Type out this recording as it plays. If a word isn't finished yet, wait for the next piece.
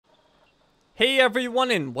Hey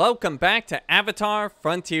everyone, and welcome back to Avatar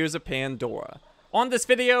Frontiers of Pandora. On this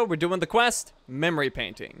video, we're doing the quest, Memory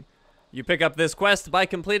Painting. You pick up this quest by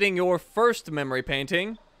completing your first memory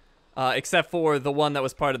painting, except for the one that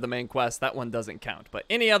was part of the main quest. That one doesn't count, but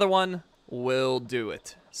any other one will do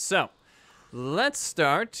it. So, let's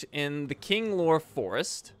start in the King Lore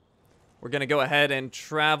Forest. We're going to go ahead and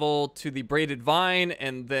travel to the Braided Vine,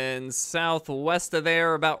 and then southwest of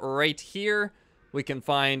there, about right here, we can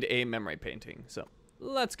find a memory painting. So,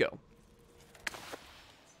 let's go.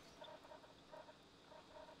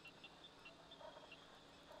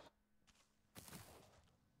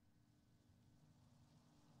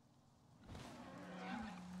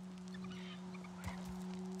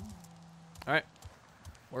 Alright.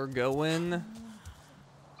 We're going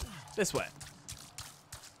this way.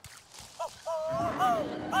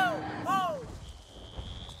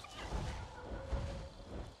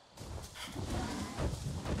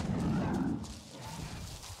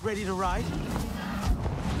 Ready to ride?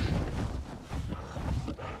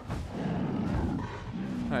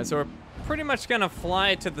 Alright, so we're pretty much gonna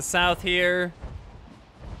fly to the south here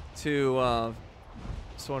to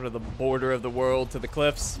sort of the border of the world, to the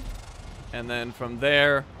cliffs, and then from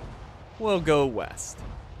there we'll go west.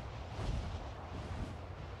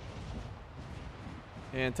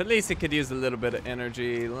 And Talisa could use a little bit of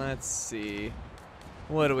energy. Let's see,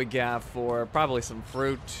 what do we got for probably some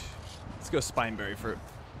fruit? Let's go spineberry fruit.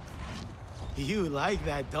 You like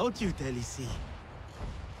that, don't you, Talisi?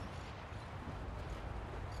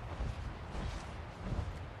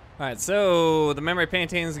 Alright, so the memory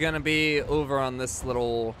painting is gonna be over on this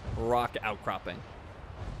little rock outcropping.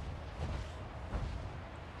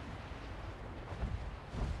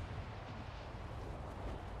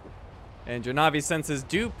 And your Navi senses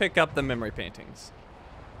do pick up the memory paintings.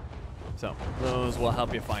 So, those will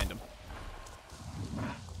help you find them.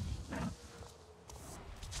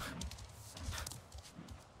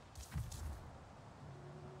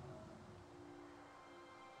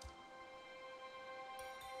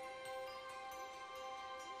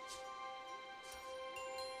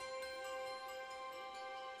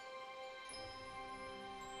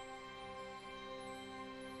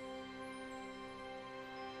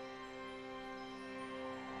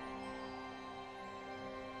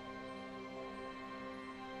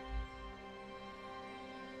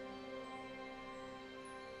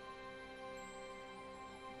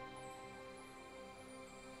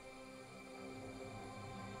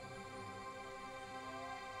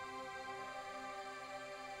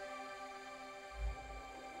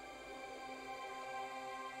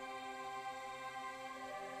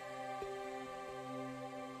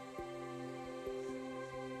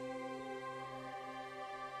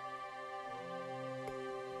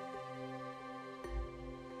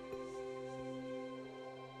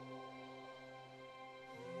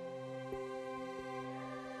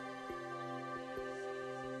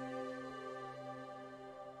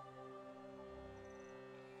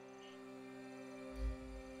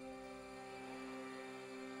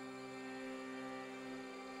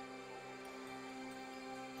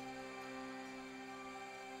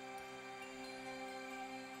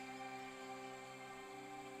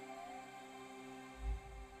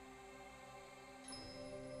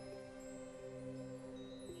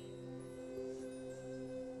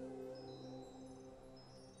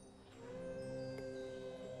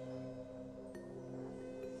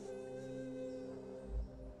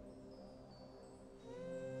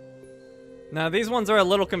 Now, these ones are a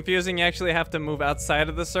little confusing. You actually have to move outside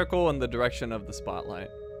of the circle in the direction of the spotlight.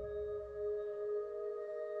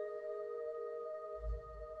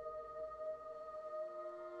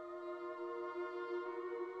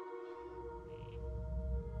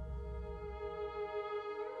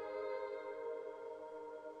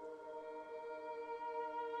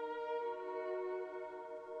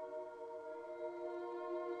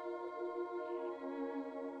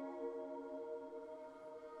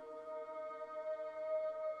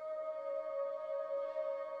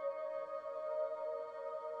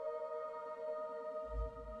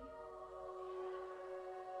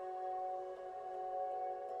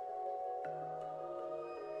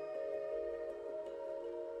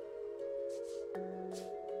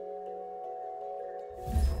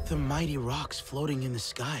 The mighty rocks floating in the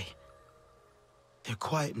sky. They're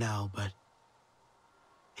quiet now, but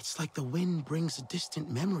it's like the wind brings a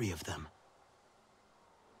distant memory of them.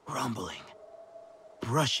 Rumbling,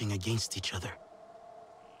 brushing against each other.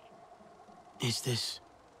 Is this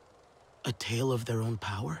a tale of their own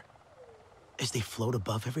power as they float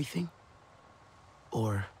above everything?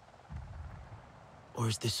 Or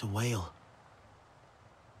is this a wail?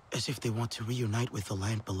 As if they want to reunite with the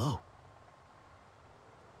land below?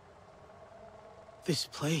 This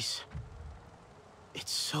place,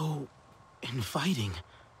 it's so inviting.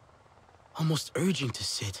 Almost urging to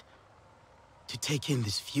sit, to take in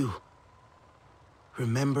this view.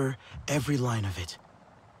 Remember every line of it.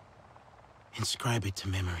 Inscribe it to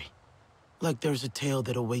memory. Like there's a tale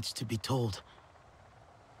that awaits to be told.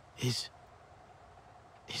 Is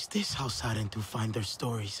this how Sarentu find their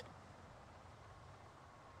stories?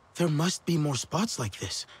 There must be more spots like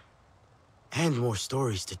this. And more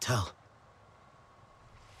stories to tell.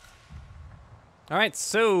 Alright,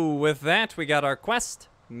 so with that, we got our quest,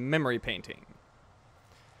 memory painting.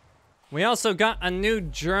 We also got a new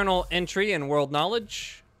journal entry in World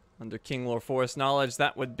Knowledge. Under King Lore Forest Knowledge,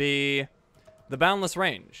 that would be the Boundless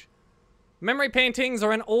Range. Memory paintings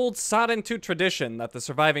are an old Sarentu tradition that the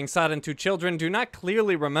surviving Sarentu children do not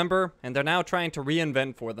clearly remember and are now trying to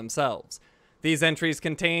reinvent for themselves. These entries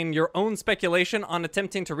contain your own speculation on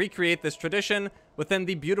attempting to recreate this tradition within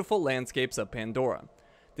the beautiful landscapes of Pandora.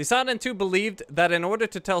 The Sarentu believed that in order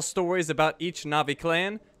to tell stories about each Navi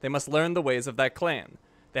clan, they must learn the ways of that clan.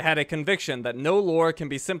 They had a conviction that no lore can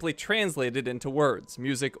be simply translated into words,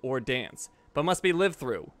 music, or dance, but must be lived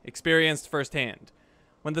through, experienced firsthand.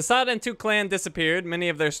 When the Sarentu clan disappeared, many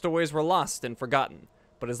of their stories were lost and forgotten.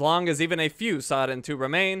 But as long as even a few Sarentu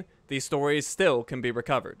remain, these stories still can be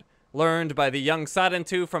recovered, learned by the young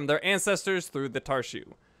Sarentu from their ancestors through the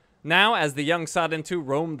Tarshu. Now, as the young Sarentu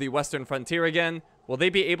roam the western frontier again, will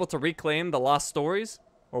they be able to reclaim the lost stories?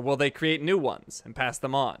 Or will they create new ones and pass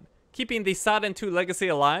them on, keeping the Sarentu legacy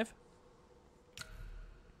alive?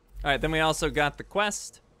 Alright, then we also got the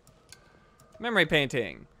quest. Memory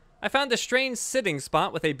painting. I found a strange sitting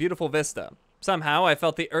spot with a beautiful vista. Somehow, I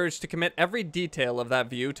felt the urge to commit every detail of that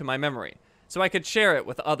view to my memory, so I could share it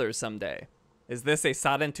with others someday. Is this a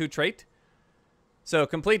Sarentu trait? So,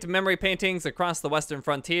 complete memory paintings across the western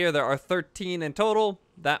frontier. There are 13 in total.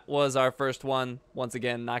 That was our first one. Once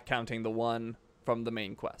again, not counting the one from the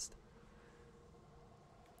main quest.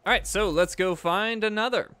 Alright, so let's go find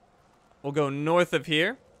another. We'll go north of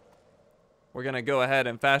here. We're going to go ahead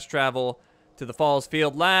and fast travel to the Falls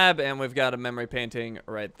Field Lab, and we've got a memory painting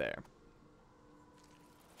right there.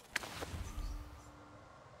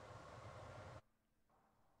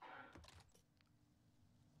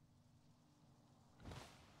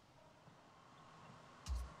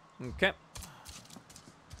 Okay.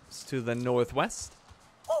 It's to the northwest.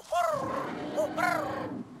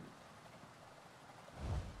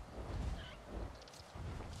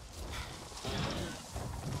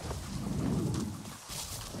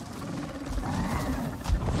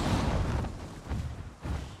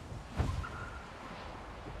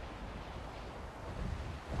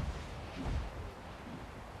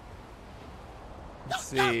 Let's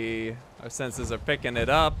see. Our senses are picking it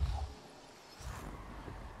up.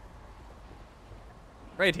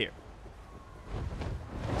 Right here.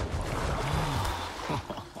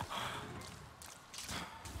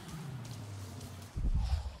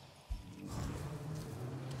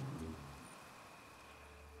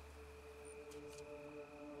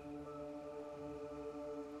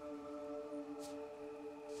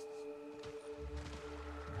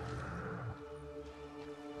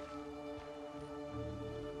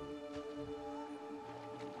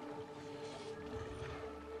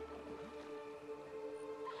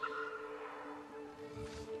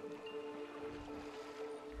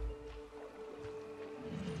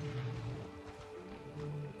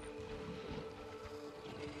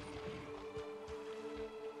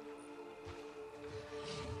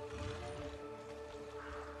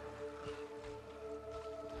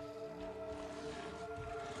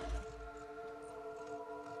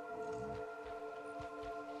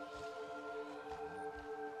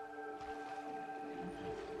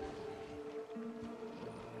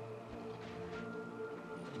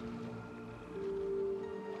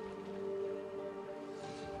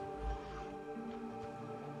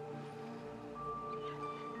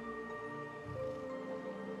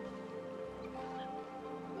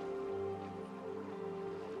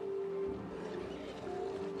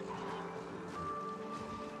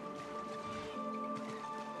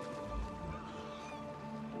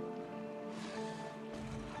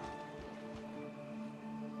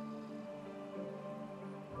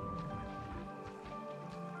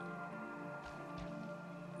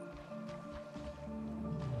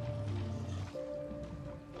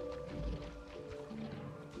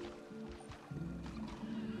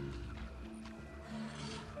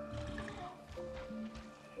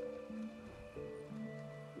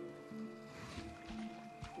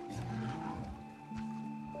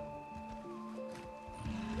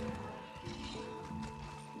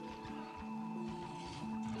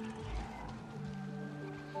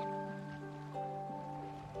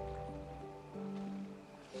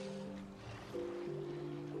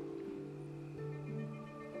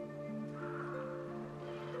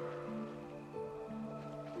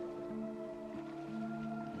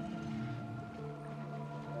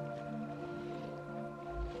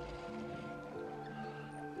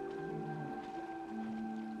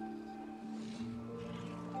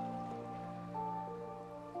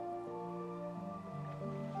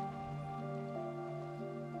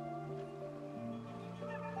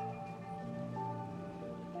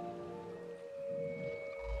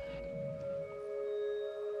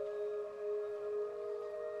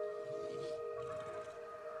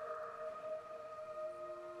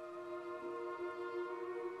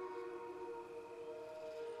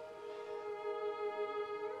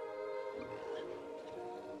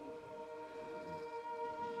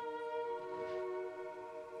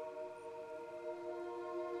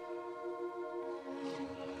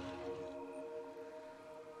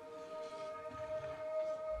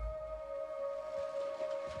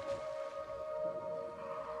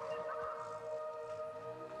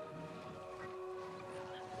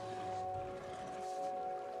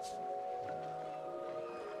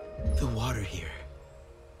 The water here,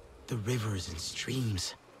 the rivers and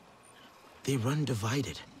streams, they run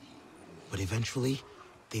divided, but eventually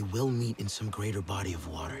they will meet in some greater body of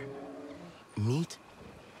water. Meet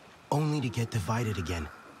only to get divided again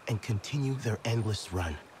and continue their endless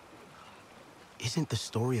run. Isn't the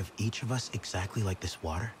story of each of us exactly like this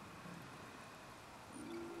water?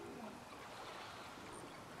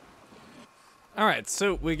 Alright,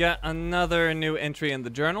 so we got another new entry in the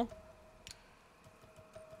journal.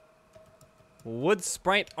 Wood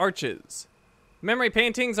Sprite Arches. Memory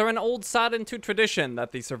paintings are an old Sodden 2 tradition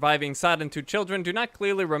that the surviving Sodden 2 children do not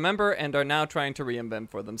clearly remember and are now trying to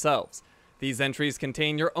reinvent for themselves. These entries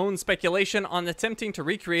contain your own speculation on attempting to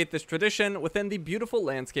recreate this tradition within the beautiful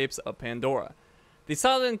landscapes of Pandora. The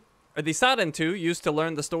Sodden 2 used to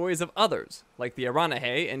learn the stories of others, like the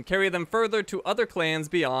Aranahe, and carry them further to other clans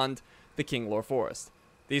beyond the Kinglor Forest.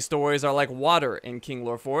 These stories are like water in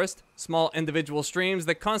Kinglor Forest, small individual streams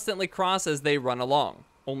that constantly cross as they run along,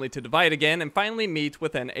 only to divide again and finally meet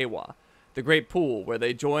within Awa, the great pool where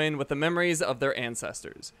they join with the memories of their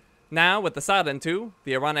ancestors. Now, with the Sodden 2,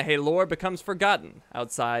 the Aranahe lore becomes forgotten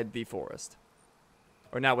outside the forest.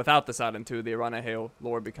 Or now, without the Sodden 2, the Aranahe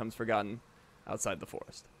lore becomes forgotten outside the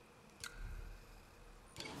forest.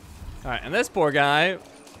 Alright, and this poor guy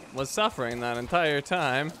was suffering that entire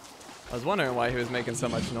time. I was wondering why he was making so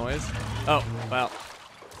much noise. Oh, well.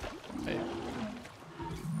 I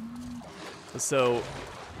was so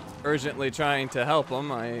urgently trying to help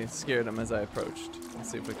him, I scared him as I approached.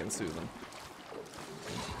 Let's see if we can soothe him.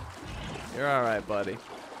 You're alright, buddy.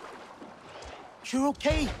 You're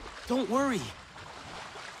okay. Don't worry.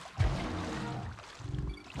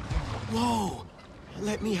 Whoa.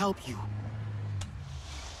 Let me help you.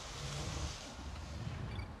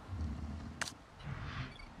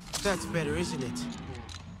 That's better, isn't it?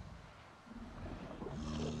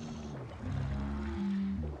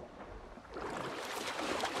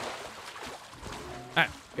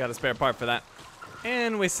 Alright, got a spare part for that.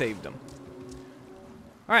 And we saved him.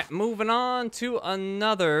 Alright, moving on to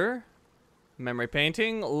another memory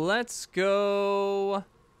painting. Let's go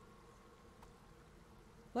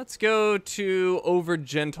to Over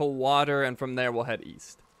Gentle Water, and from there we'll head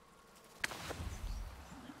east.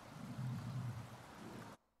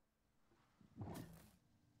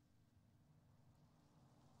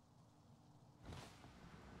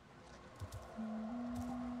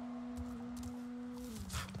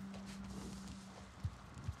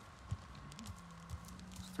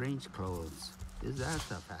 Strange clothes. Is that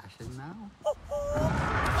the fashion now?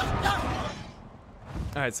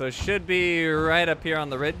 Alright, so it should be right up here on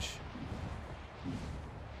the ridge.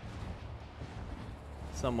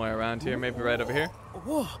 Somewhere around here, maybe right over here.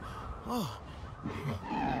 Whoa. Oh.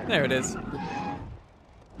 There it is.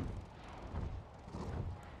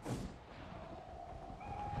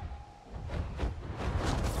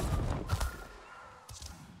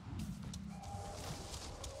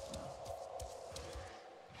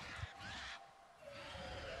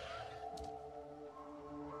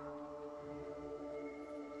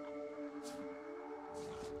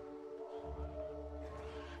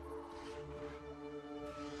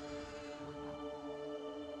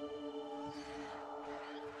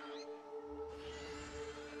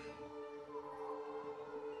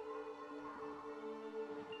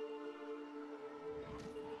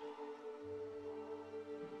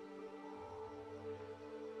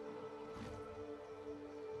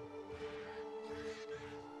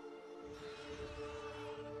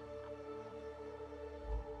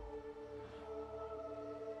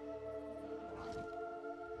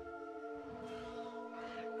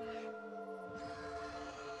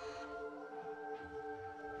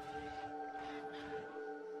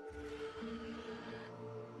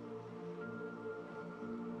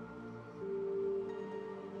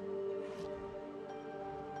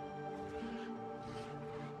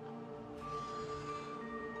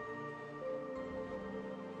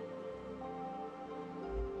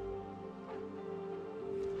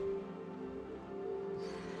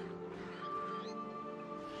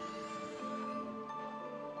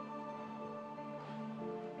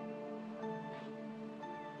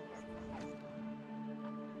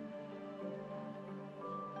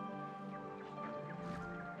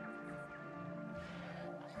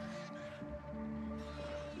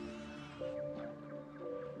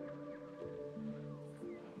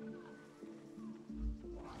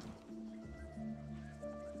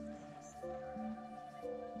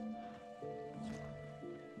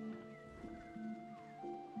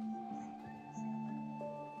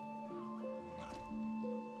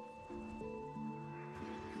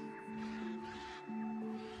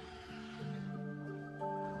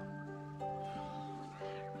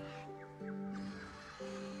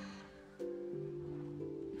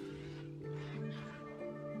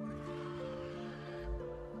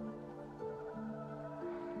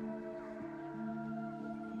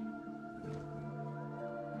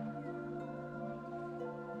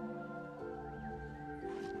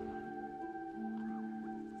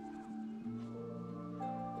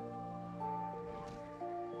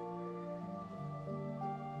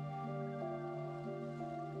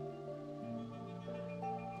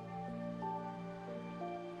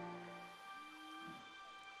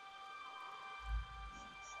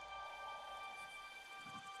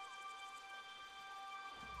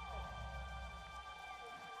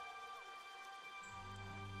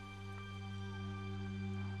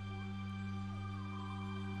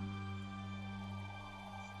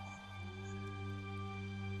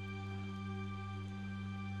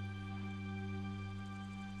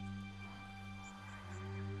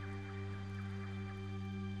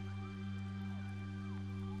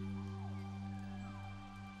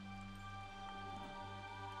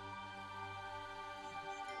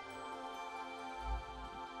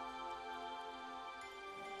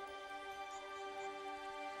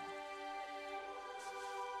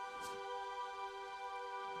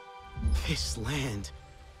 This land,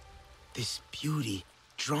 this beauty,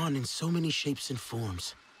 drawn in so many shapes and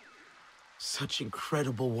forms. Such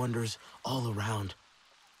incredible wonders all around.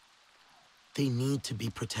 They need to be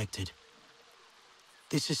protected.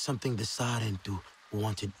 This is something the Sarentu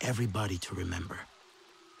wanted everybody to remember.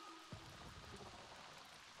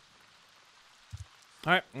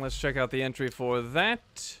 Alright, let's check out the entry for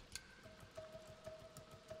that.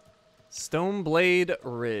 Stoneblade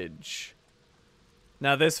Ridge.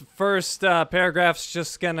 Now this first paragraph's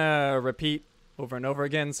just gonna repeat over and over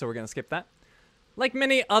again, so we're gonna skip that. Like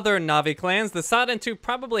many other Na'vi clans, the Sarentu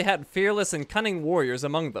probably had fearless and cunning warriors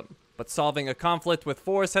among them, but solving a conflict with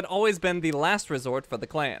force had always been the last resort for the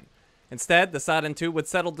clan. Instead, the Sarentu would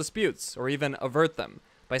settle disputes, or even avert them,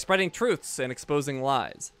 by spreading truths and exposing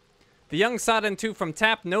lies. The young Sarentu from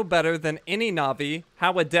Tap know better than any Na'vi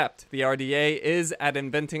how adept the RDA is at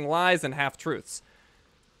inventing lies and half-truths.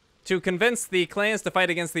 To convince the clans to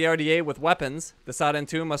fight against the RDA with weapons, the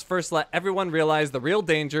Sarentu must first let everyone realize the real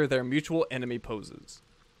danger their mutual enemy poses.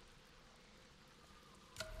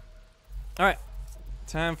 Alright,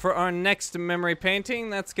 time for our next memory painting.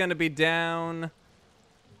 That's going to be down...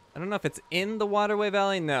 I don't know if it's in the Waterway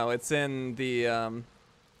Valley. No, it's in the...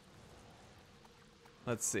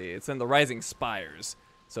 Let's see, it's in the Rising Spires.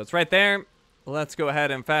 So it's right there. Let's go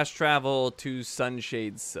ahead and fast travel to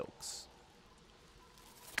Sunshade Silks.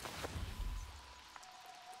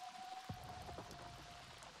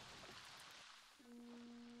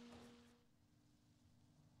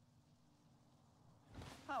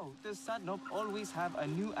 How does Sadnop always have a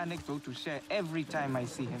new anecdote to share every time I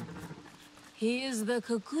see him? He is the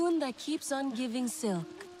cocoon that keeps on giving silk.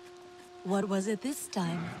 What was it this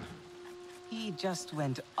time? He just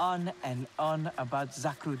went on and on about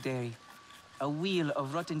Zakru Dairy, a wheel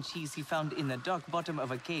of rotten cheese he found in the dark bottom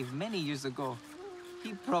of a cave many years ago.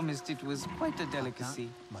 He promised it was quite a delicacy.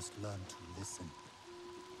 Must learn to listen.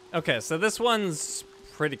 Okay, so this one's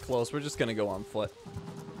pretty close. We're just gonna go on foot.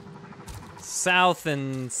 South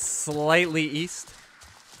and slightly east.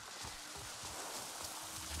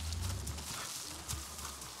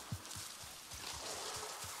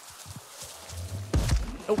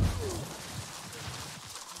 Oh.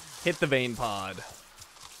 Hit the vein pod.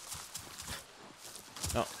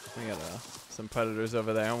 Oh, we got some predators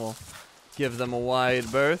over there, and we'll give them a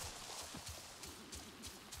wide berth.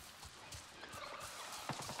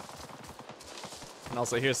 And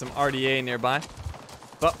also here's some RDA nearby.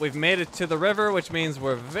 But we've made it to the river, which means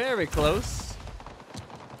we're very close.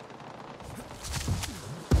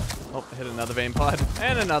 Oh, hit another vein pod.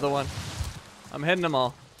 And another one. I'm hitting them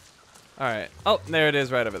all. Alright. Oh, there it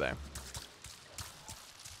is right over there.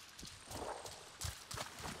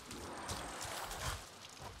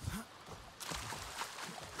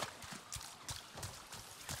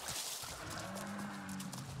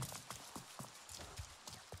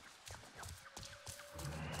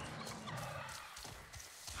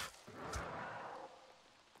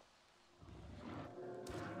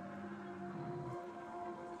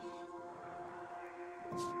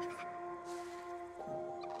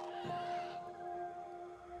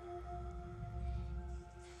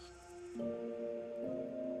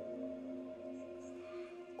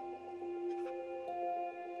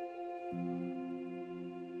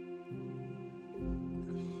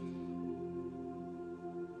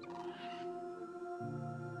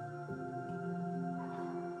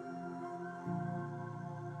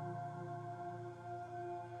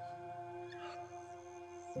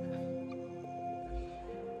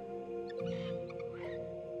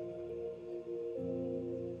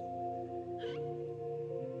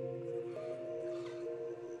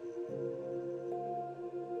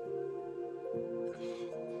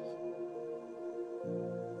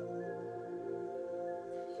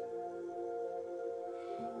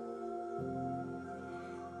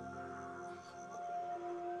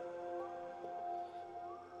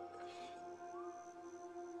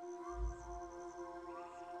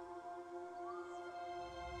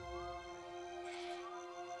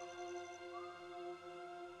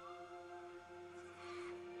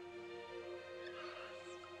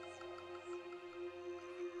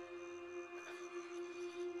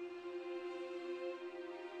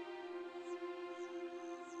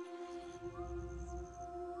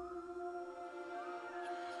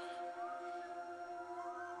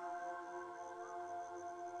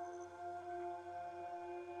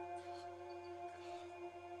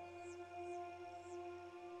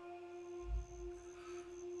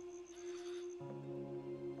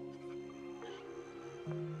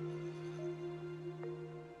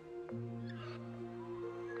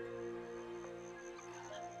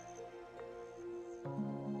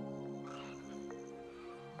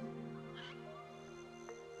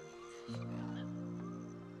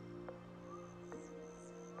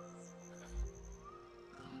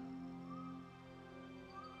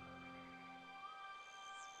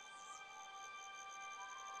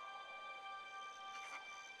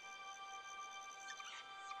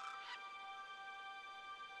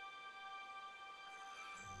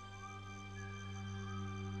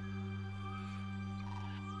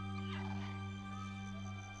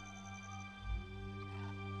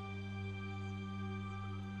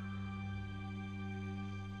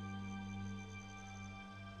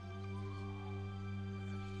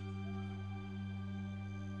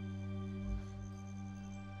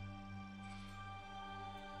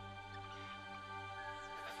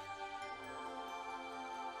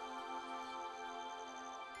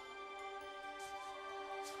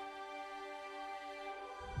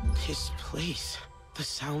 This place, the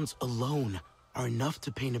sounds alone are enough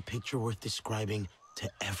to paint a picture worth describing to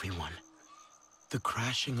everyone. The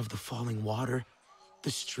crashing of the falling water,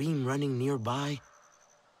 the stream running nearby,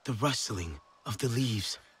 the rustling of the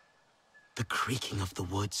leaves, the creaking of the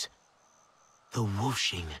woods, the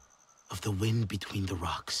whooshing of the wind between the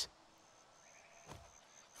rocks.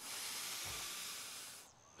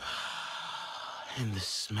 And the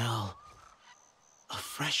smell of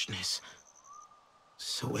freshness,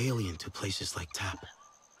 so alien to places like Tap.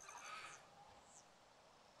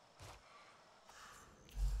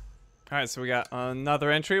 Alright, so we got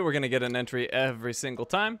another entry. We're going to get an entry every single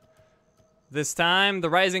time. This time, the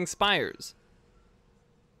rising spires.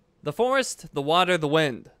 The forest, the water, the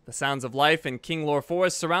wind. The sounds of life in Kinglor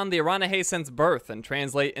Forest surround the Aranahe since birth and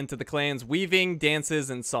translate into the clan's weaving, dances,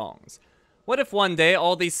 and songs. What if one day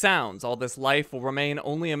all these sounds, all this life will remain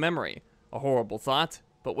only a memory? A horrible thought,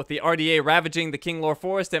 but with the RDA ravaging the Kinglor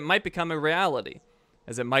Forest, it might become a reality,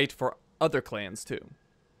 as it might for other clans too.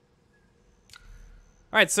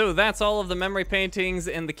 Alright, so that's all of the memory paintings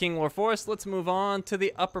in the Kinglor Forest. Let's move on to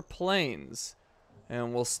the upper plains.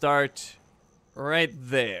 And we'll start right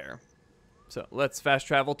there. So let's fast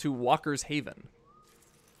travel to Walker's Haven.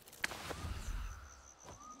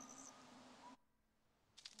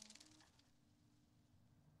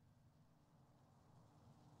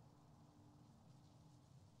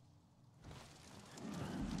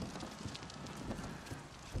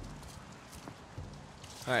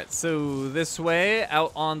 Alright, so this way,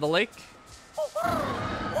 out on the lake.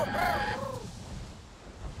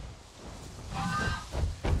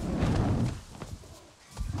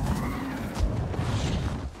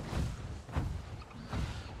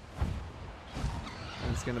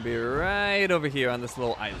 It's gonna be right over here on this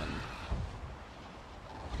little island.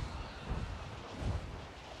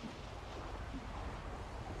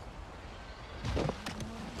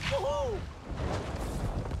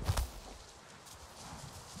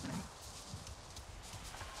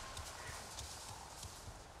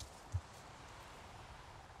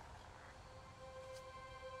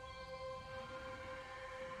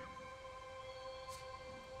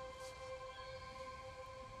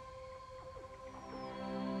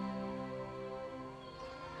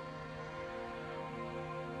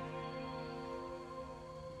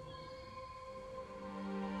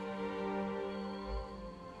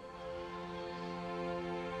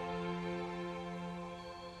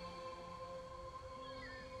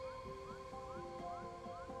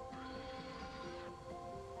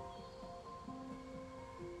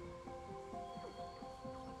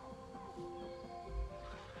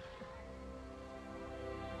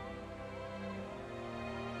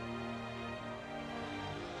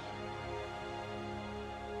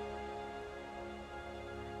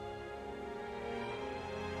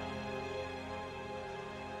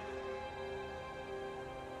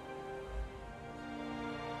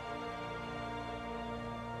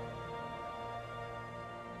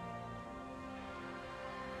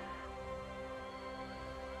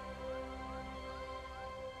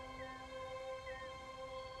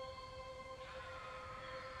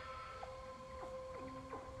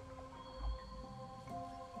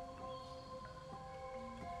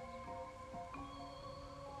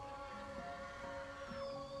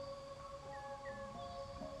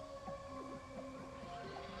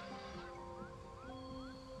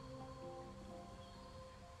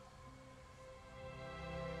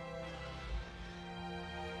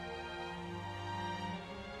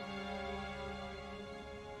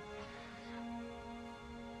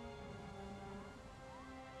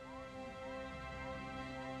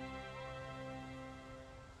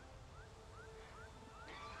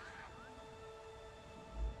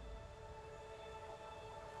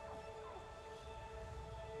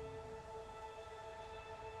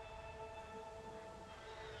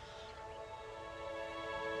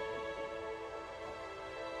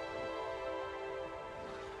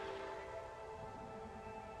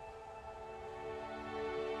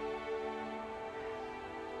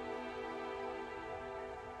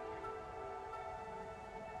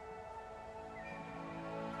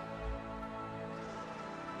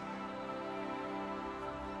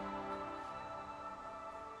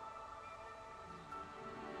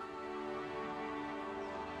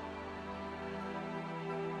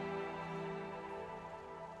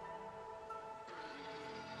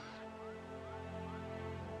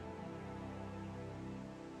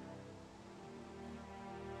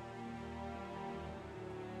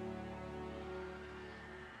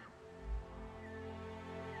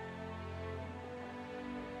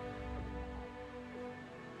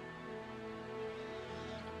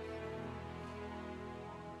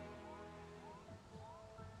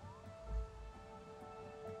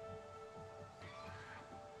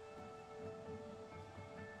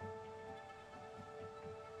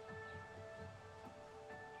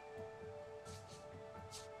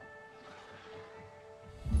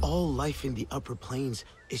 all life in the upper plains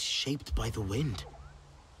is shaped by the wind.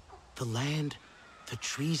 The land, the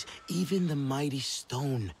trees, even the mighty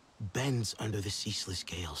stone bends under the ceaseless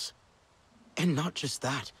gales. And not just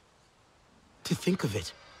that. To think of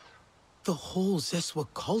it, the whole Zeswa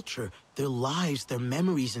culture, their lives, their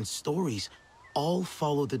memories and stories, all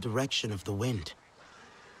follow the direction of the wind.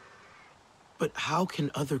 But how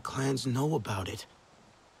can other clans know about it,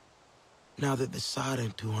 now that the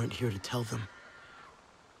Sarentu aren't here to tell them?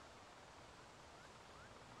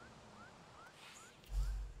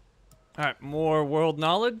 Alright, more world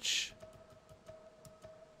knowledge.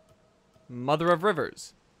 Mother of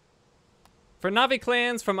Rivers. For Na'vi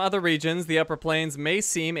clans from other regions, the Upper Plains may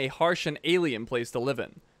seem a harsh and alien place to live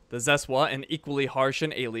in. The Zeswa, an equally harsh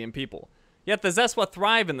and alien people. Yet the Zeswa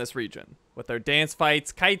thrive in this region. With their dance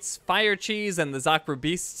fights, kites, fire cheese, and the Zakru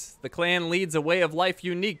beasts, the clan leads a way of life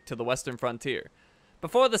unique to the western frontier.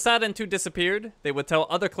 Before the Sarentu disappeared, they would tell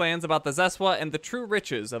other clans about the Zeswa and the true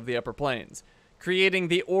riches of the Upper Plains, creating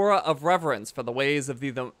the aura of reverence for the ways of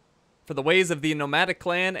the nomadic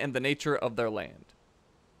clan and the nature of their land.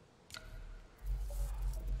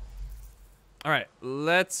 Alright,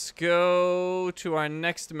 let's go to our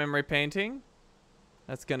next memory painting.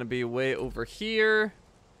 That's going to be way over here,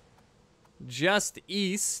 just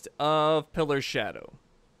east of Pillar's Shadow.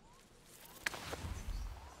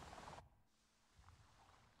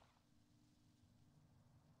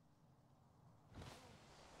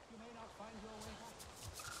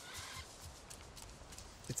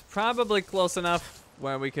 It's probably close enough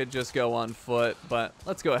where we could just go on foot, but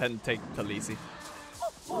let's go ahead and take Talisi.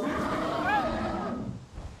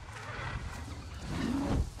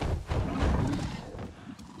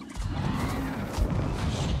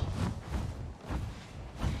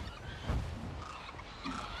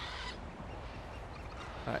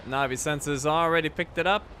 Alright, Na'vi senses already picked it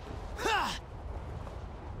up.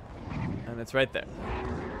 And it's right there.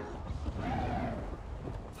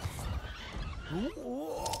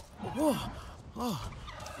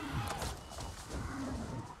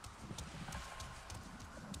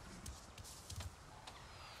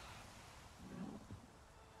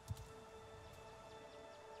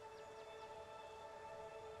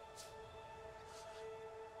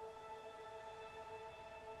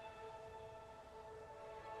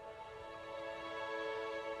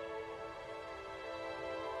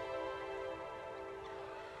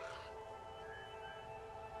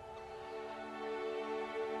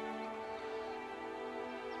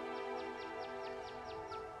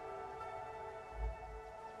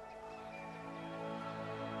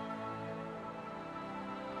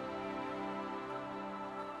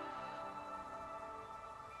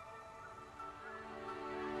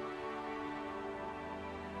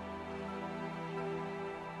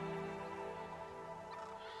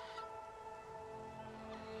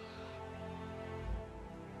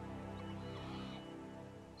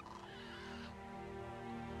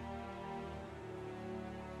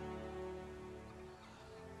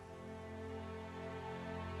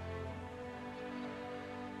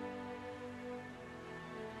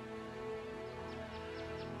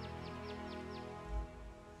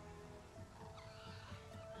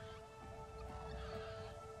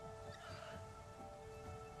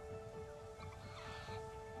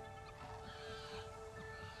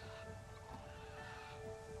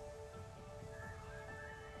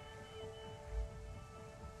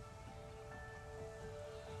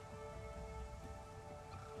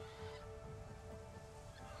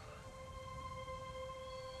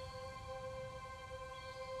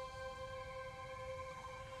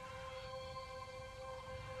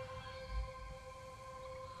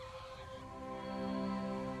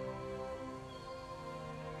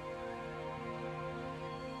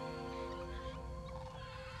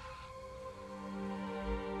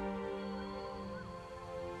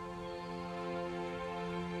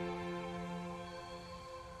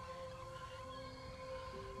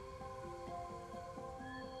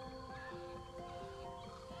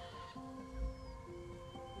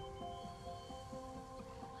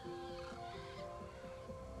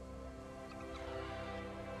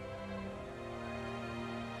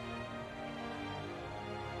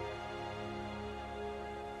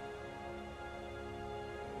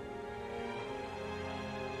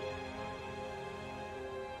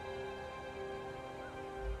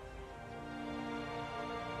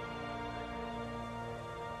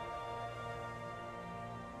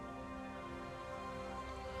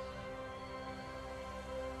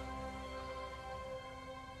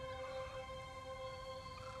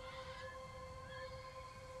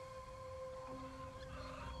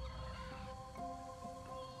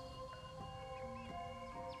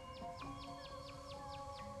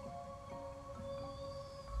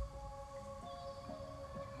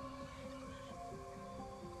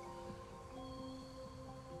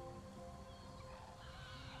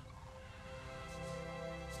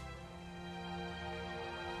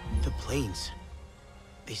 The plains,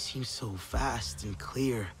 they seem so vast and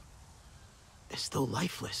clear, as though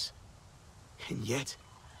lifeless. And yet,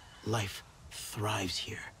 life thrives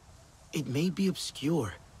here. It may be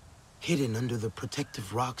obscure, hidden under the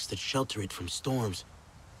protective rocks that shelter it from storms.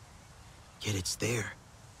 Yet it's there,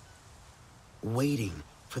 waiting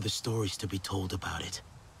for the stories to be told about it.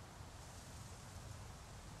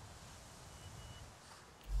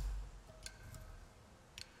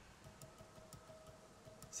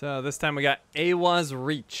 So this time we got Awa's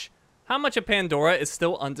Reach. How much of Pandora is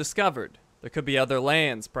still undiscovered? There could be other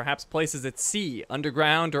lands, perhaps places at sea,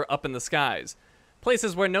 underground, or up in the skies.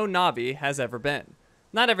 Places where no Na'vi has ever been.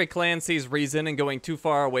 Not every clan sees reason in going too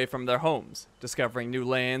far away from their homes, discovering new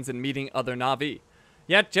lands and meeting other Na'vi.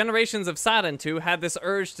 Yet generations of Sarentu had this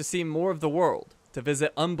urge to see more of the world, to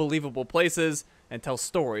visit unbelievable places, and tell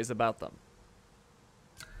stories about them.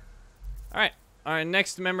 Alright, our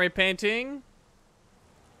next memory painting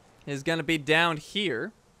is going to be down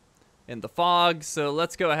here in the fog, so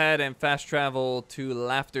let's go ahead and fast travel to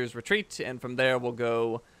Laughter's Retreat, and from there we'll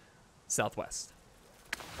go southwest.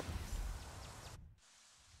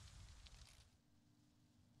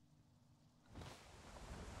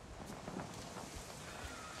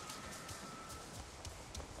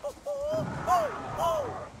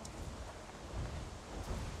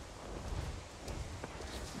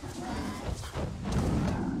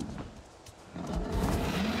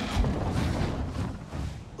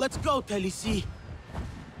 Let's go, Talisi.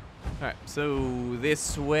 Alright, so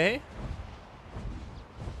this way.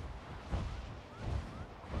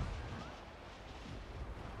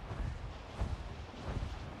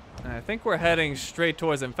 I think we're heading straight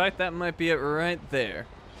towards, in fact, that might be it right there.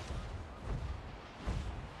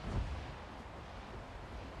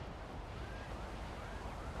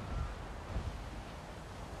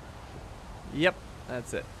 Yep,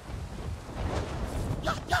 that's it.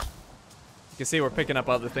 You can see we're picking up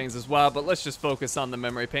other things as well, but let's just focus on the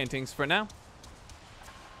memory paintings for now.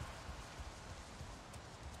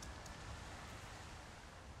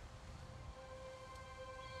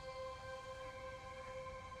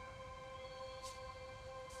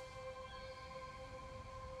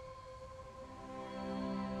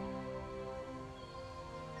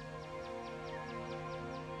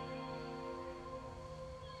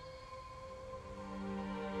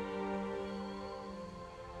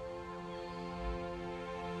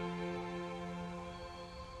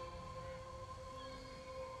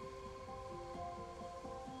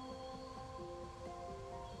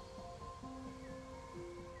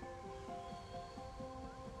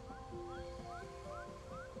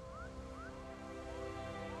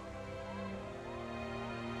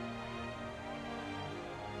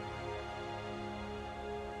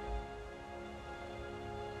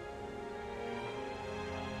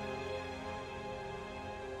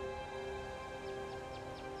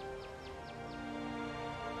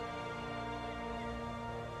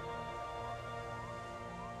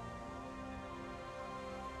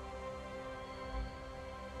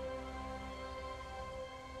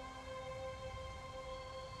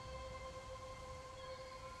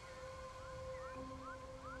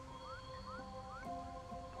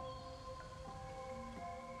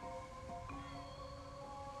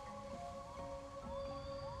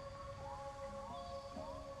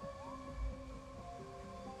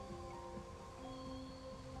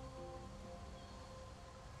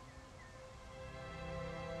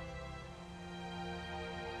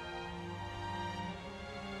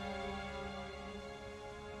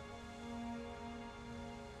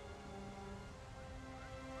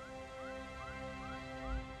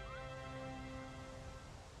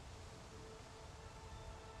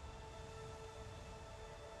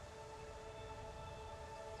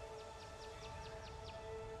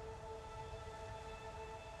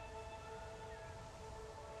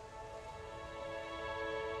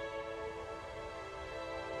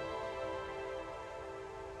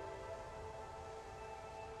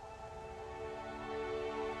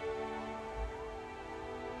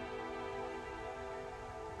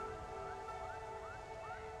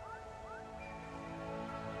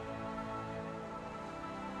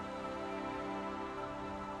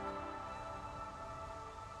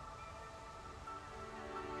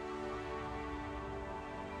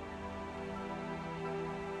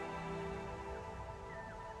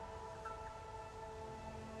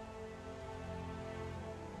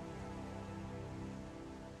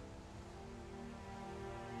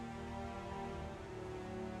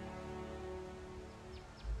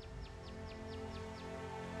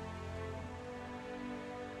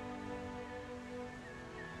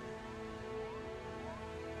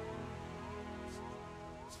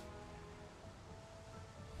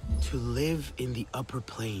 To live in the upper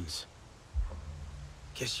plains,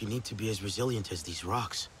 guess you need to be as resilient as these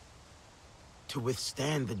rocks. To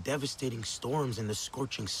withstand the devastating storms and the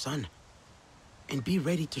scorching sun. And be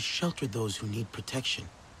ready to shelter those who need protection.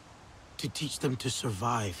 To teach them to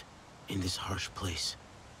survive in this harsh place.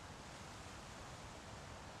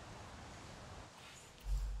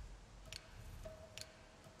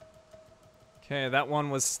 Okay, that one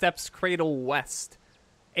was Steps Cradle West.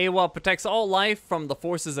 Awa protects all life from the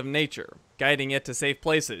forces of nature, guiding it to safe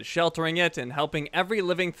places, sheltering it, and helping every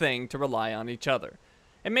living thing to rely on each other.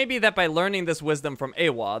 It may be that by learning this wisdom from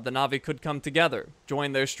Awa, the Na'vi could come together,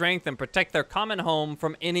 join their strength, and protect their common home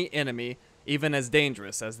from any enemy, even as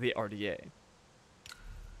dangerous as the RDA.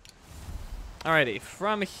 Alrighty,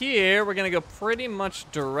 from here, we're going to go pretty much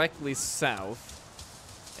directly south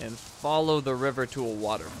and follow the river to a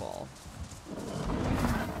waterfall.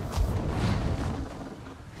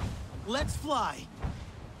 Let's fly!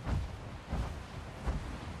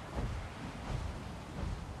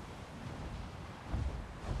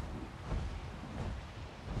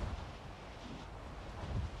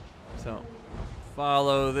 So,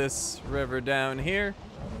 follow this river down here.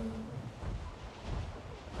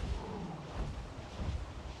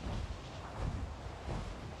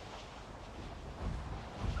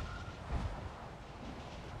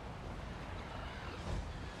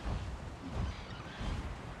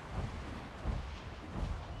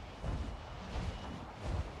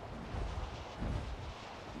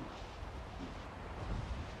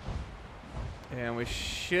 And we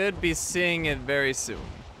should be seeing it very soon.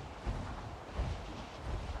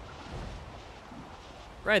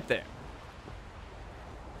 Right there.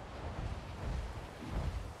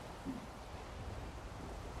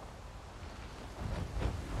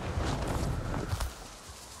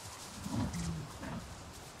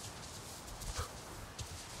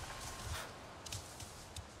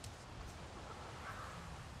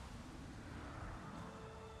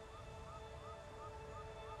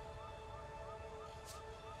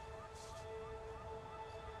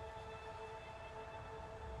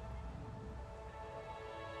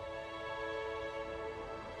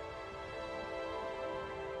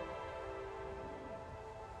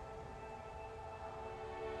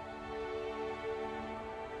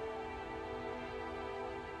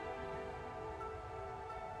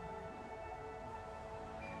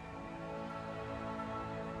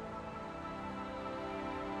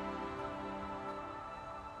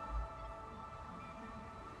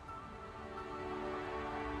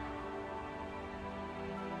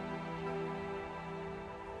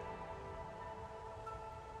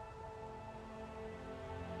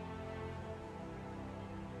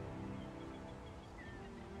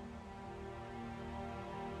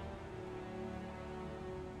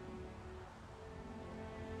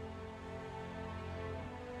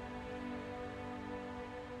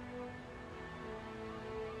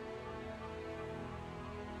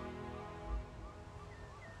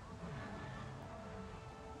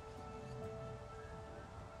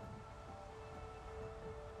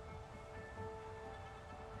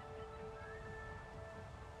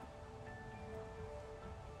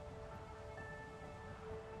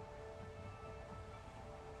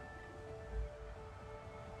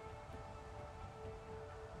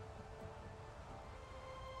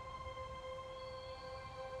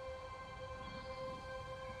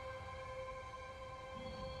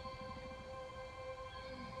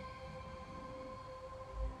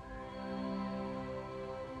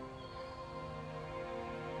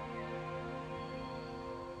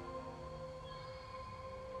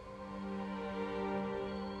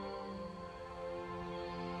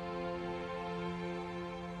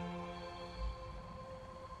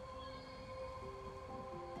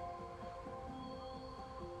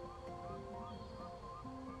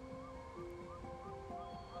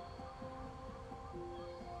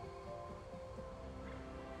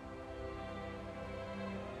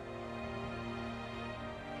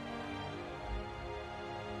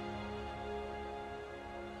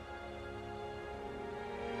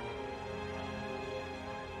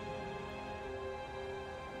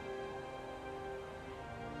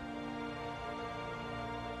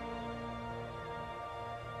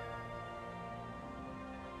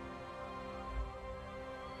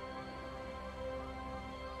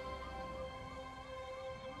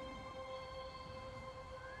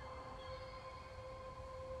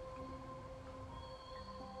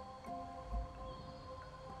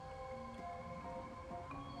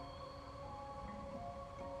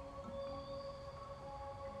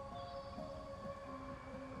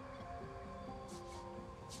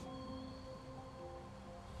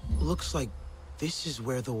 Looks like this is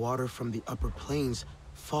where the water from the upper plains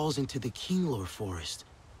falls into the Kinglor forest,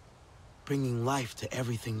 bringing life to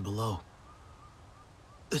everything below.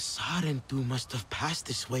 The Sarentu must have passed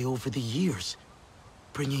this way over the years,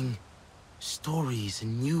 bringing stories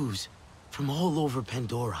and news from all over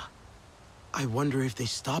Pandora. I wonder if they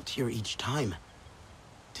stopped here each time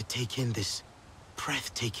to take in this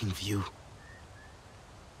breathtaking view.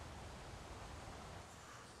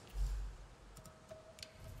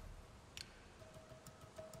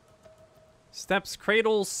 Steps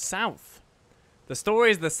Cradle South. The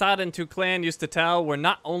stories the Sarentu clan used to tell were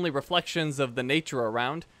not only reflections of the nature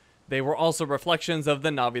around, they were also reflections of the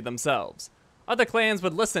Na'vi themselves. Other clans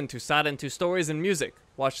would listen to Sarentu stories and music,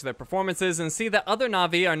 watch their performances, and see that other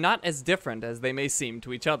Na'vi are not as different as they may seem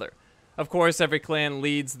to each other. Of course, every clan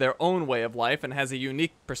leads their own way of life and has a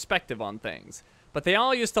unique perspective on things, but they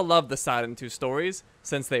all used to love the Sarentu stories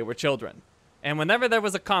since they were children. And whenever there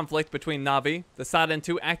was a conflict between Na'vi, the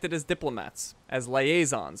Sarentu acted as diplomats, as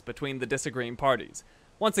liaisons between the disagreeing parties,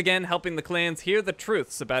 once again helping the clans hear the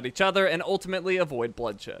truths about each other and ultimately avoid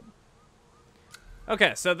bloodshed.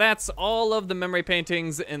 Okay, so that's all of the memory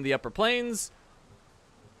paintings in the Upper Plains.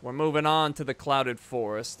 We're moving on to the Clouded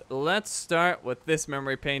Forest. Let's start with this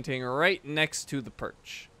memory painting right next to the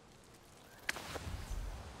perch.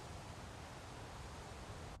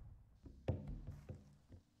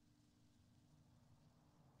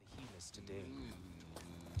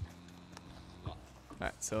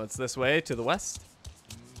 Alright, so it's this way to the west.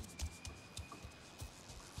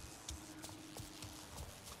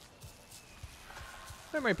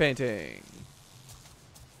 Memory painting.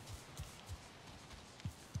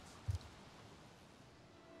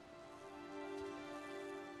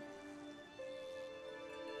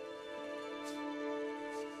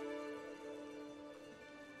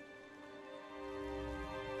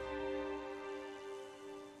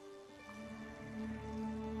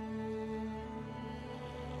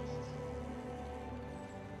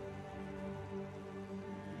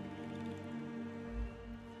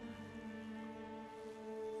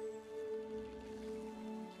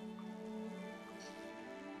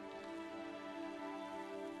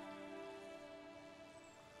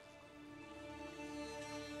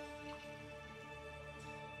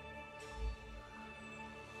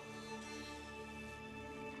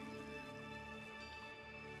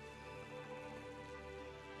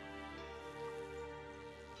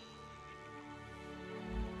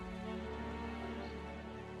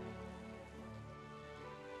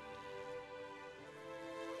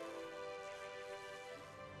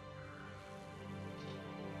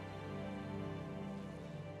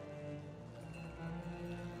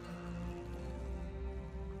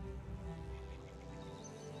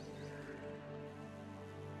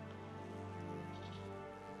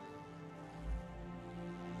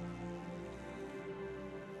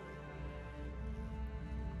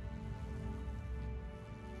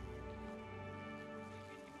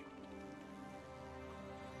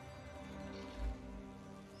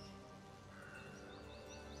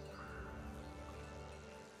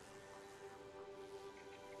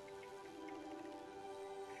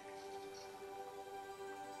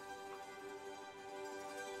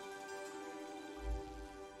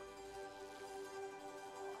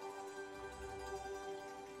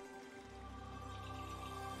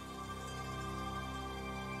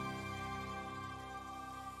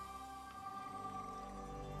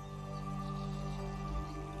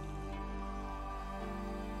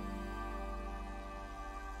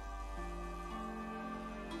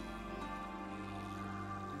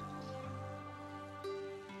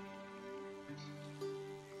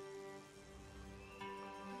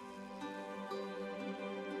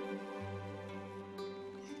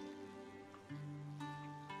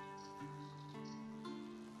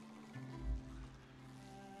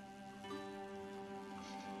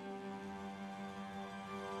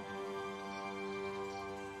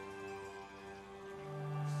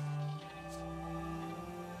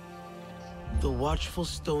 The watchful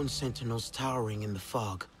stone sentinels towering in the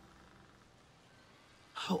fog.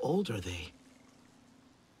 How old are they?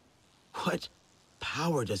 What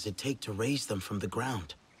power does it take to raise them from the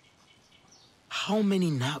ground? How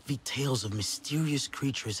many Na'vi tales of mysterious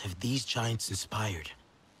creatures have these giants inspired?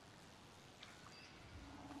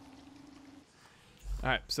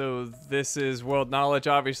 Alright, so this is world knowledge,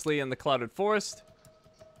 obviously, in the Clouded Forest.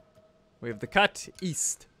 We have the cut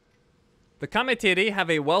east. The Kametiri have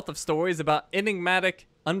a wealth of stories about enigmatic,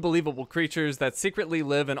 unbelievable creatures that secretly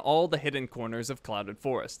live in all the hidden corners of Clouded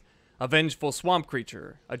Forest. A vengeful swamp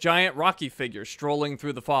creature, a giant rocky figure strolling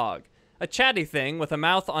through the fog, a chatty thing with a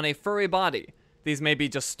mouth on a furry body. These may be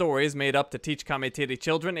just stories made up to teach Kametiri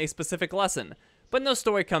children a specific lesson, but no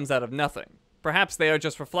story comes out of nothing. Perhaps they are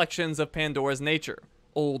just reflections of Pandora's nature.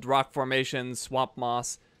 Old rock formations, swamp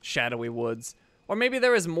moss, shadowy woods. Or maybe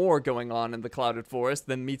there is more going on in the clouded forest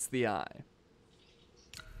than meets the eye.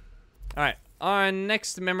 Alright, our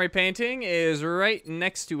next memory painting is right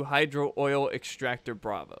next to Hydro Oil Extractor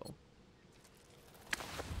Bravo.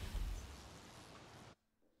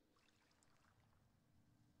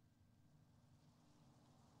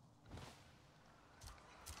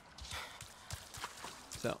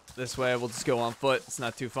 So, this way we'll just go on foot. It's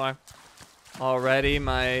not too far. Already,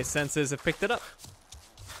 my senses have picked it up.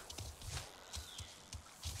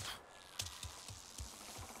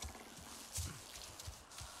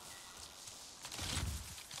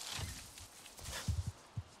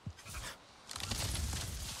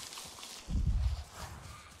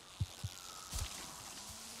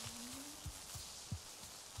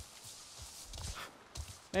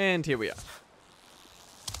 And here we are.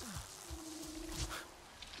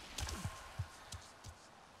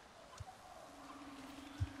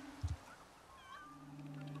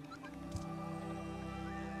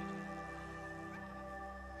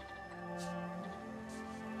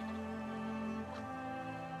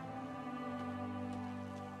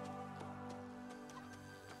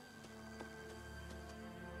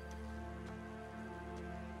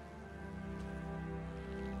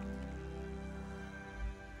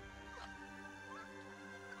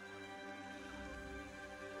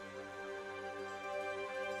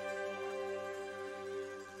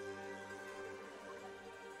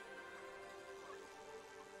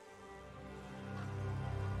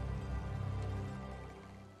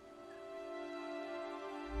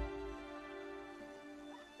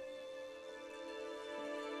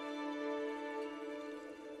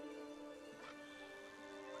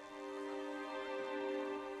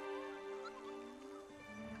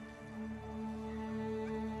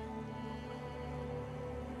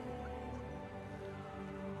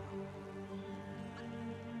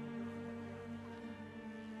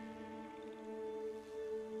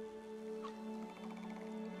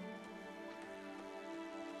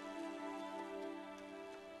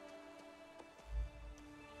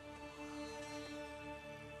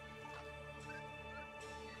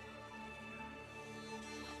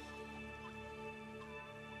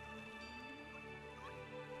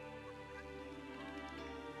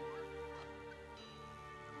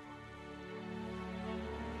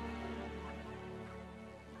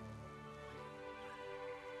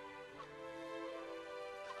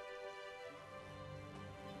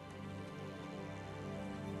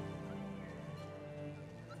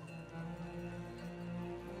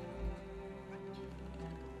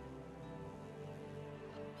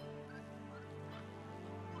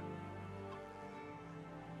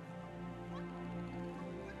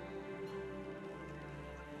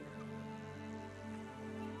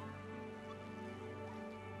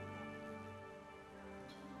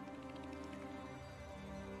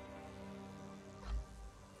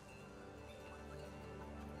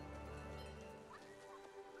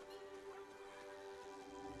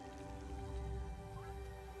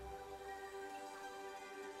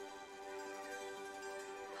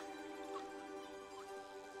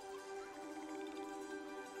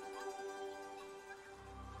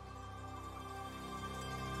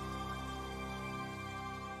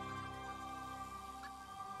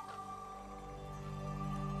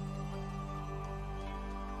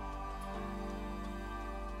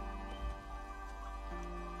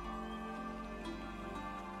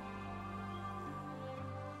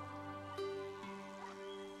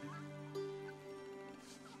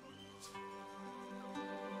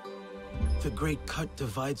 The great cut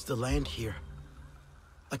divides the land here,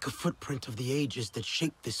 like a footprint of the ages that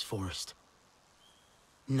shaped this forest.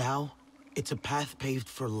 Now, it's a path paved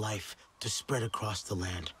for life to spread across the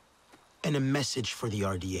land, and a message for the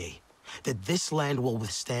RDA, that this land will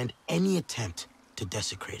withstand any attempt to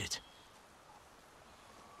desecrate it.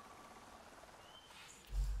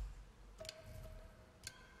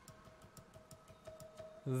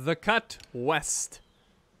 The Cut West.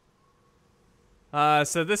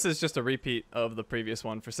 So this is just a repeat of the previous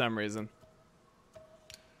one for some reason.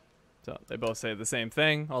 So they both say the same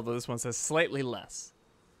thing, although this one says slightly less.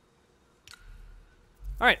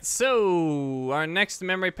 Alright, so our next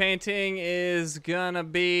memory painting is gonna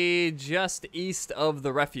be just east of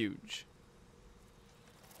the refuge.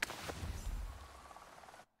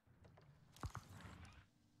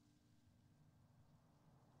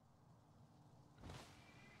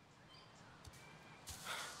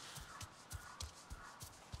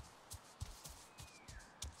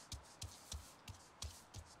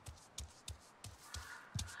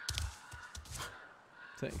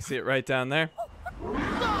 So you can see it right down there.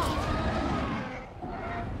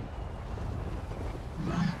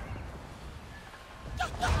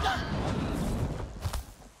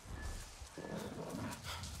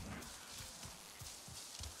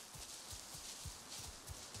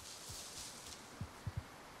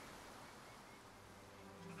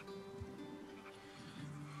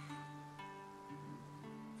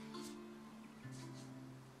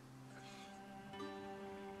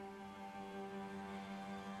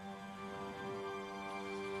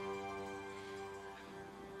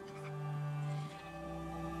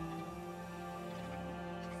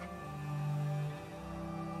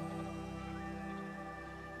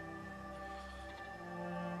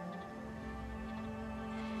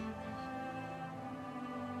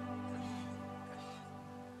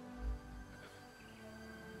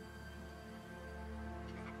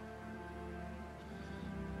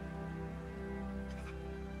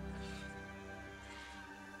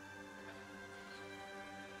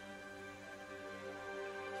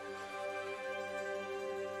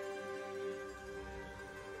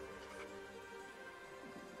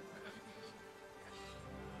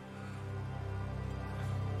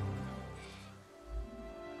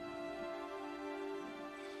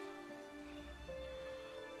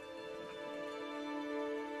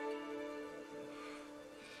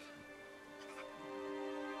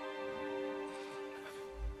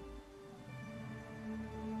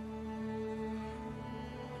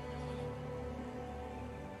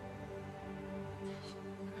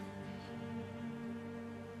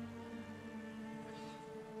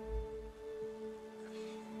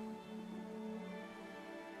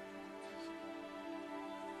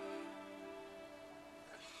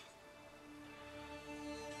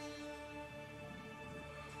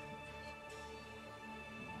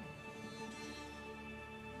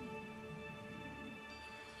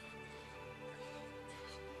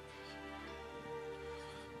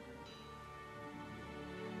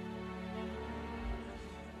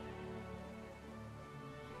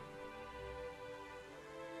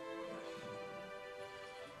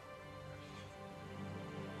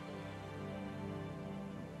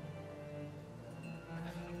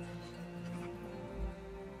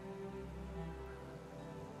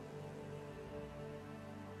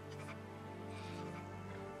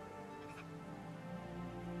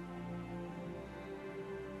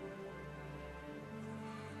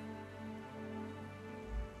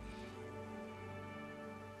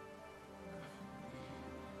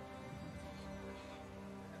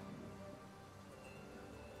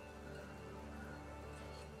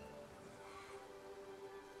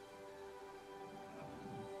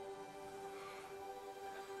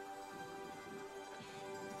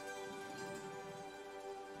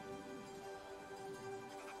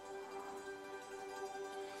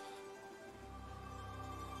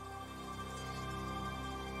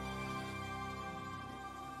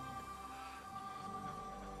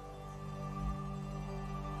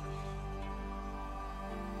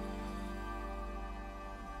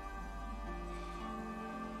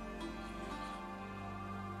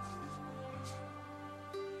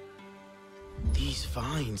 These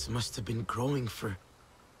vines must have been growing for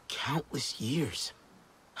countless years.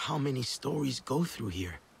 How many stories go through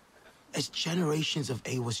here? As generations of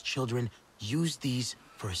Awa's children use these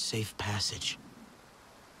for a safe passage.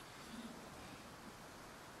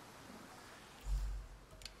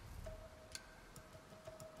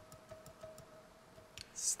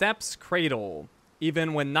 Stepp's cradle.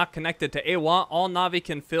 Even when not connected to Awa, all Na'vi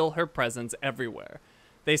can feel her presence everywhere.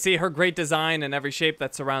 They see her great design in every shape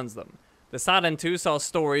that surrounds them. The Sadentu saw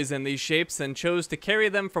stories in these shapes and chose to carry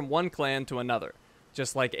them from one clan to another.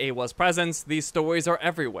 Just like Awa's presence, these stories are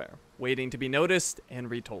everywhere, waiting to be noticed and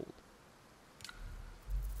retold.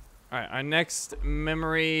 Alright, our next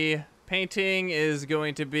memory painting is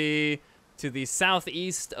going to be to the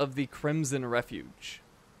southeast of the Crimson Refuge.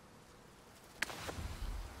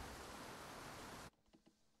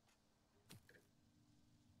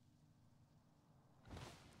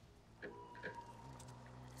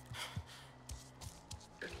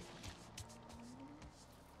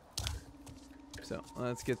 So,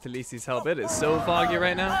 let's get to Lisi's help. It is so foggy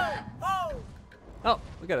right now. Oh,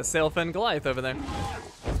 we got a sailfin Goliath over there.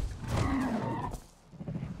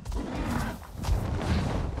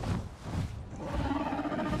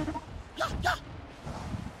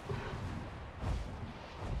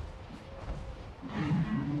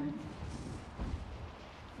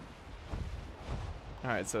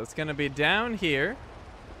 Alright, so it's gonna be down here.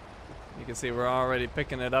 You can see we're already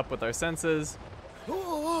picking it up with our senses.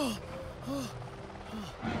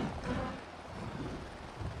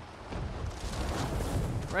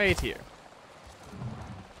 Right here.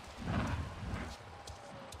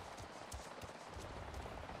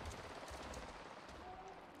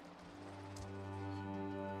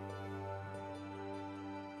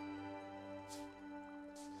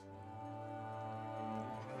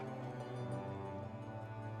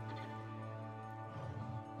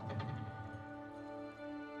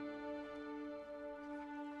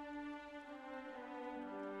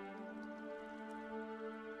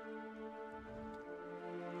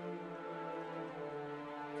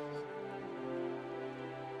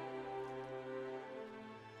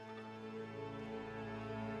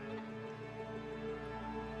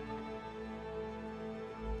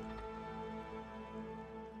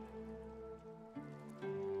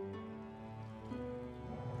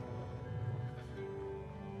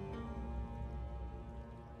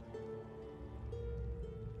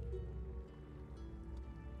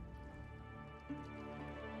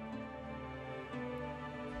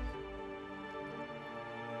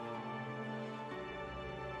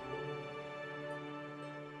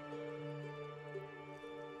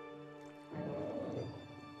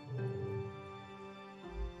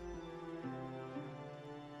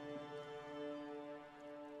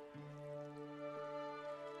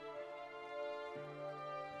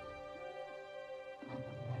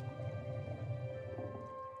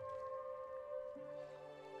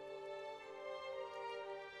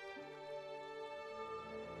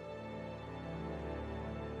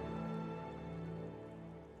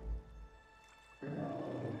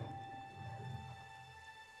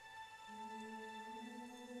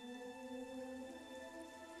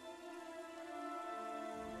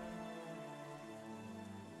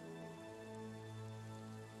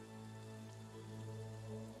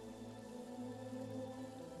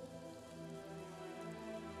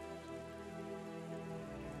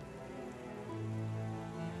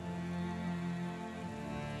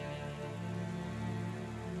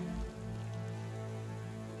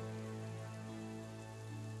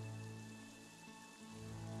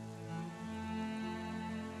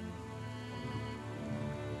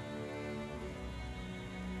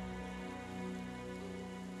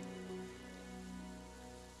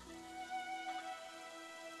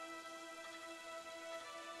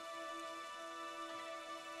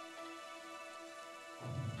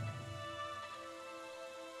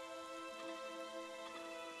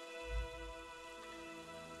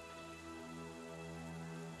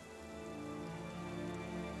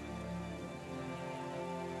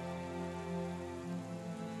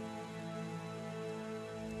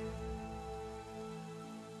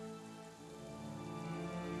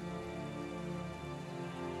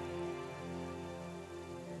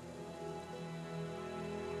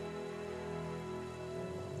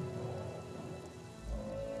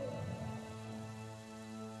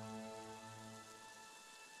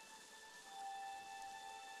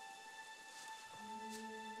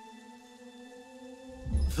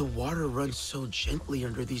 The water runs so gently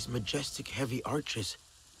under these majestic heavy arches,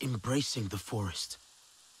 embracing the forest.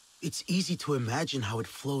 It's easy to imagine how it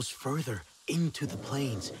flows further into the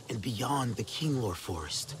plains and beyond the Kinglor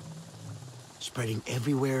forest, spreading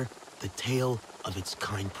everywhere the tale of its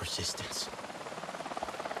kind persistence.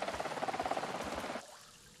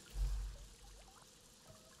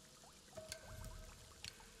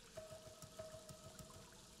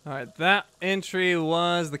 Alright, that entry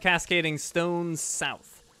was the Cascading Stones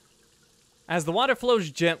South. As the water flows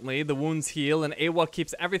gently, the wounds heal, and Awa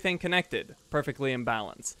keeps everything connected, perfectly in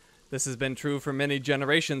balance. This has been true for many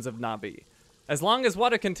generations of Na'vi. As long as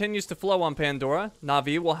water continues to flow on Pandora,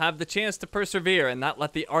 Na'vi will have the chance to persevere and not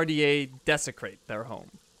let the RDA desecrate their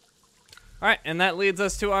home. Alright, and that leads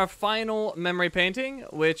us to our final memory painting,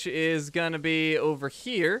 which is gonna be over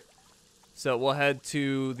here. So we'll head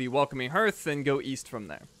to the Welcoming Hearth and go east from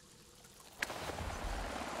there.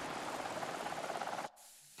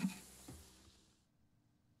 Make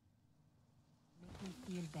me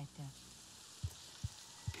feel better.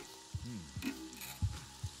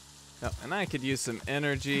 Oh, and I could use some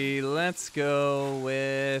energy. Let's go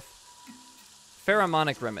with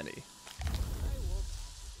Pheromonic Remedy.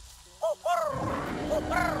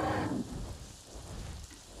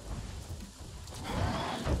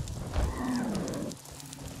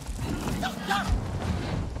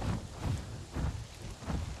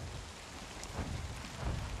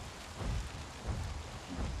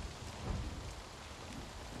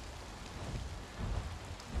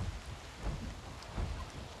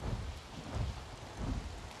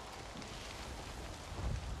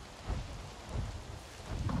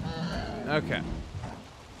 Okay.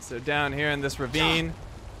 So down here in this ravine,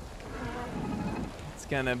 it's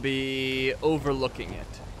gonna be overlooking it.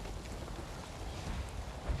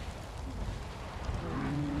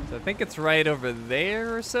 So I think it's right over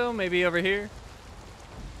there or so, maybe over here.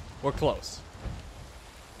 We're close.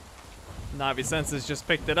 Na'vi Senses just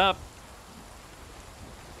picked it up.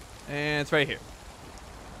 And it's right here.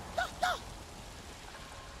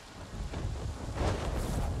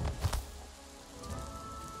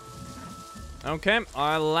 Okay,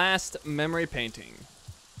 our last memory painting.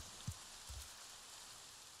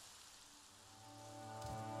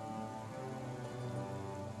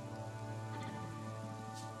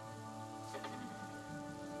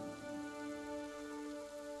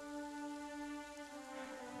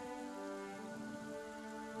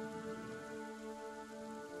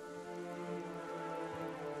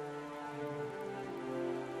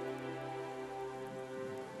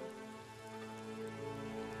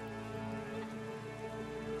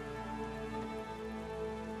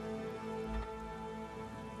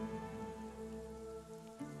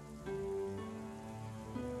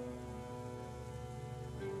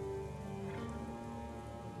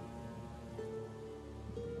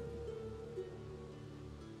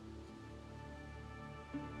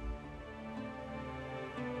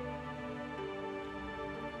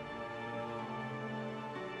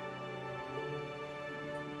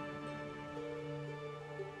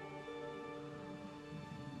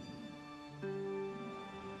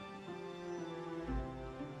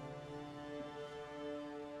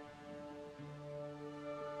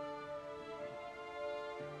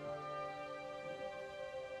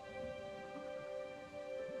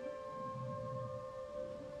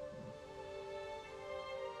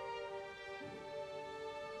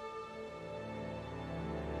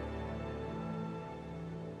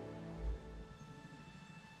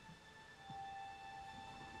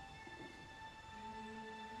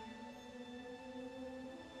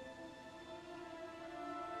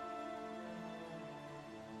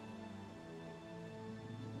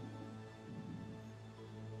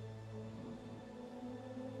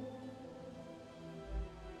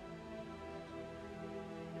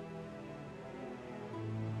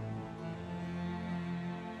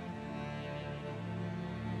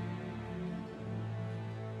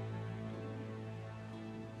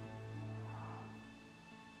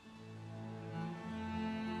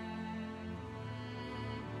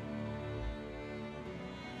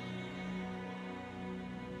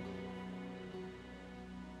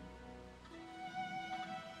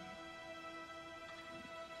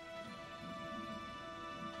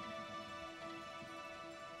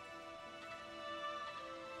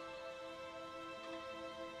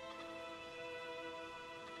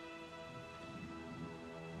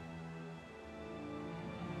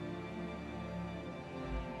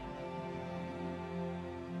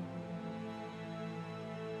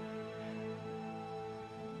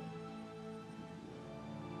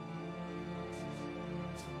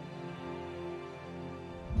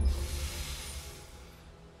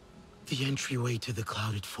 The entryway to the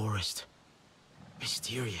clouded forest.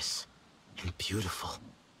 Mysterious and beautiful.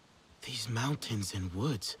 These mountains and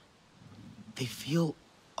woods, they feel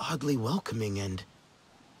oddly welcoming and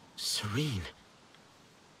serene.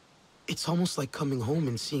 It's almost like coming home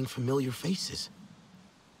and seeing familiar faces.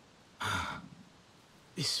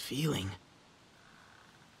 This feeling.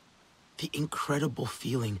 The incredible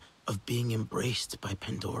feeling of being embraced by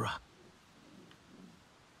Pandora.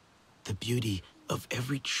 The beauty of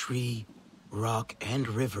every tree, rock, and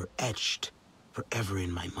river etched forever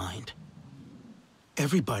in my mind.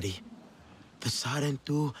 Everybody, the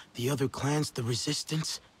Sarentu, the other clans, the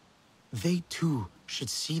Resistance, they too should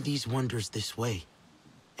see these wonders this way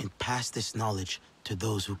and pass this knowledge to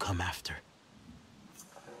those who come after.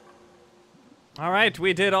 All right,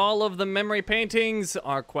 we did all of the memory paintings.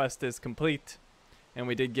 Our quest is complete. And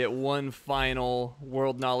we did get one final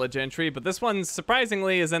world knowledge entry, but this one,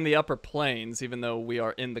 surprisingly, is in the upper plains, even though we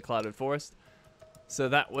are in the Clouded Forest. So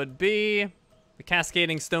that would be the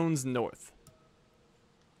Cascading Stones North.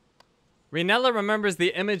 Rinella remembers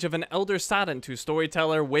the image of an elder Sarentu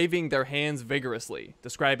storyteller waving their hands vigorously,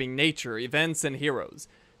 describing nature, events, and heroes.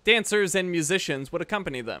 Dancers and musicians would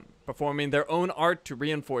accompany them, performing their own art to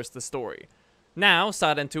reinforce the story. Now,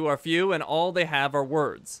 Sarentu are few and all they have are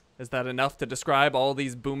words. Is that enough to describe all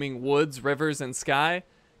these booming woods, rivers, and sky?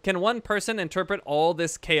 Can one person interpret all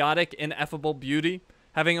this chaotic, ineffable beauty,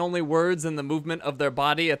 having only words and the movement of their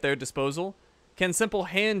body at their disposal? Can simple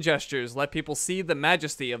hand gestures let people see the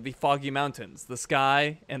majesty of the foggy mountains, the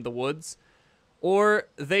sky, and the woods? Or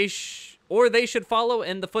they should follow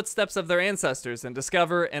in the footsteps of their ancestors and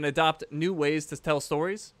discover and adopt new ways to tell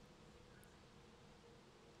stories?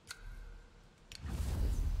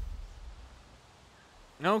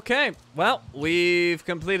 Okay, well, we've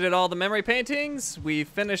completed all the memory paintings, we've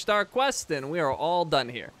finished our quest, and we are all done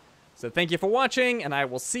here. So thank you for watching, and I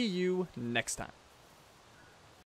will see you next time.